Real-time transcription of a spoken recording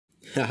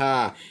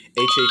Haha,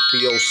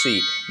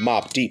 HFBOC,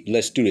 Mobb Deep,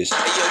 let's do this.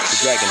 The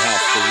Dragon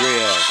House, for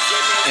real.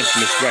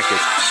 Infamous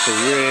Records, for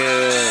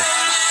real.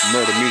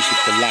 Murder music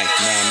for life,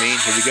 you know what I mean?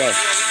 Here we go.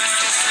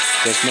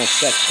 There's no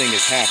such thing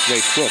as halfway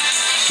crooks.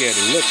 Scared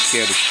to look,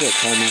 scared to shook,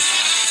 homie.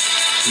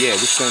 Yeah,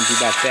 what's gonna do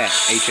about that?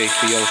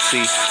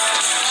 HFBOC.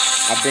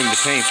 I bring the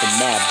pain from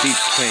Mobb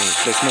Deep's pain.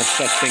 There's no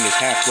such thing as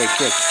halfway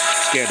crooks.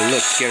 Scared to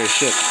look, scared to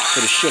shook. For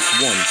the shook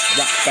ones,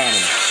 rock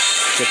bottom.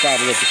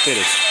 Survival of the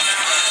fittest.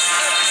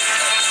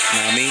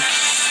 Know what I mean?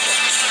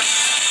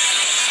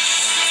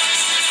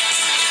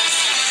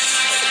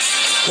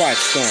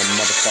 Quiet storm,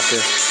 motherfucker.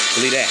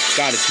 Believe that.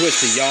 Got it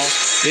twisted, y'all.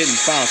 Hidden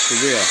files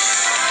for real.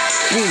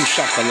 Boom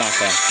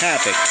shakalaka.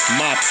 Havoc.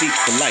 Mobb Deep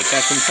for life.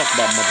 That's what I'm talking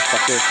about,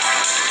 motherfucker.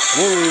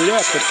 Word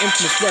up with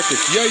Infamous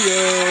Records. Yeah,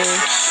 yeah.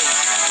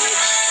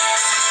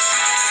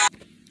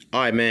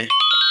 Alright, man.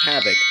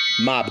 Havoc.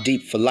 Mobb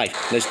Deep for life.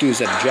 Let's do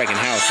this at the Dragon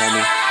House,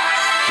 homie.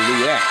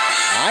 Believe that.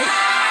 Alright?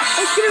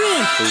 Let's get it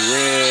on. For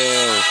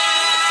real.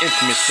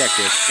 Infamous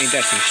Records. Ain't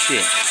that some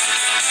shit?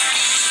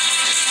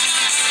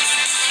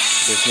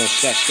 There's no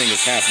such thing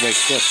as halfway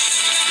crooks.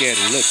 Scared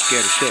to look,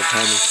 scared to shook,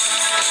 homie.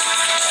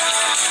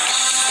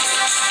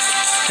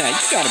 Nah, you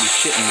gotta be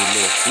shitting me,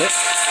 little flip.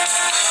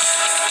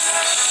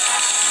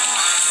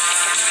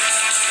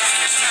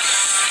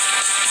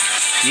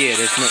 Yeah,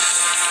 there's no...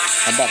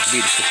 I'm about to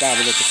be the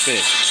survival of the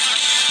fittest.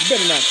 You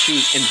better not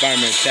choose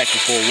environment attack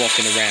before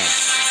walking around.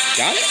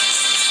 Got it?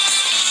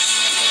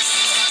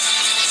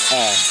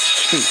 Oh,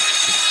 shoot.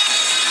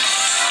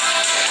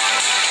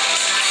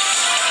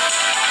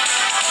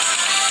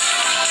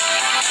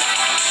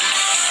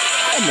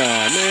 Come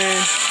on, man.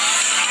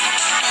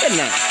 Better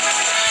not.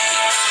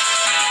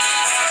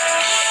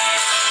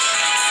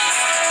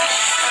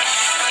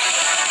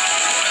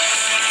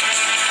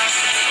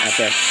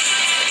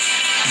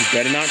 You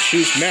better not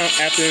choose mount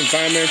after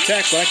environment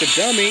attack like a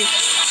dummy.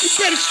 You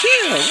better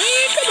chill,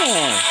 man. Come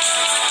on.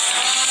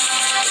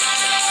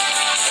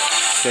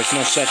 There's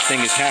no such thing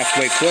as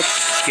halfway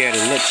crooks. Scared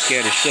to look,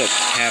 scared to shook.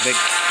 Havoc.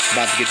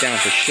 About to get down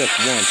for shook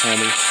once,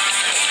 homie.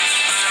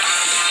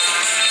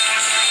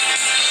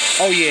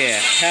 Oh yeah,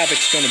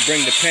 Havoc's gonna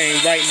bring the pain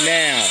right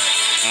now.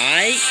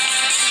 Alright?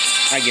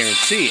 I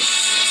guarantee it.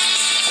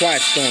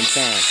 Quiet storm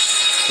time.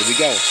 Here we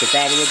go.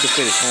 Survival of the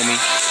fittest, homie.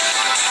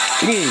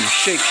 Boom,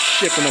 shake,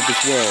 shifting of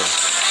this world.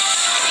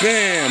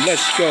 Bam,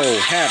 let's go.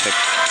 Havoc.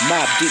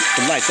 Mobb Deep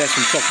for life. That's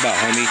what I'm talking about,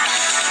 homie.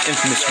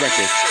 Infamous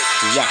Records.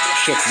 Rock,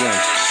 shook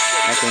once.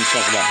 That's what I'm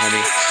talking about,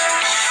 homie.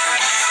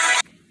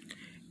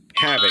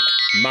 Havoc.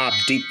 Mobb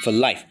Deep for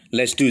life.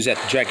 Let's do this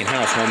at the Dragon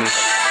House, homie.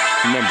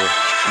 Remember,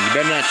 you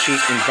better not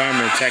choose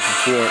environment attack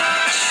before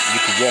you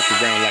can walk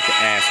around like an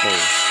asshole.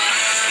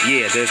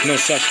 Yeah, there's no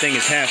such thing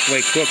as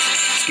halfway crooks.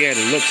 Scared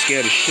to look,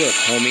 scared to shook,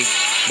 homie.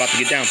 About to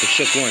get down for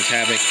shook once,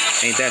 Havoc.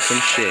 Ain't that some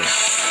shit?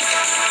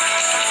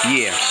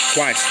 Yeah,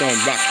 quiet storm,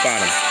 rock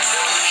bottom.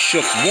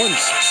 Shook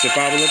once,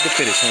 survival of the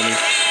fittest, homie.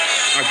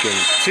 I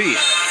guarantee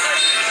it.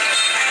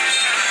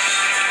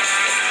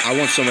 I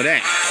want some of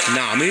that.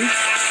 Nah, me.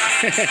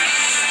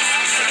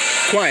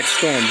 Quiet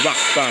storm, rock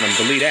bottom,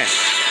 believe that.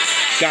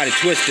 Got it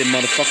twisted,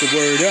 motherfucker,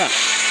 word up.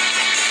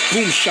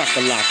 Boom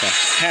shakalaka.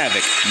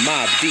 Havoc.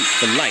 Mobb Deep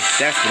for life.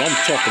 That's what I'm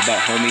talking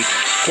about, homie.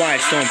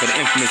 Quiet storm for the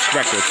Infamous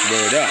Records.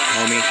 Word up,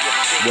 homie.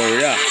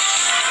 Word up.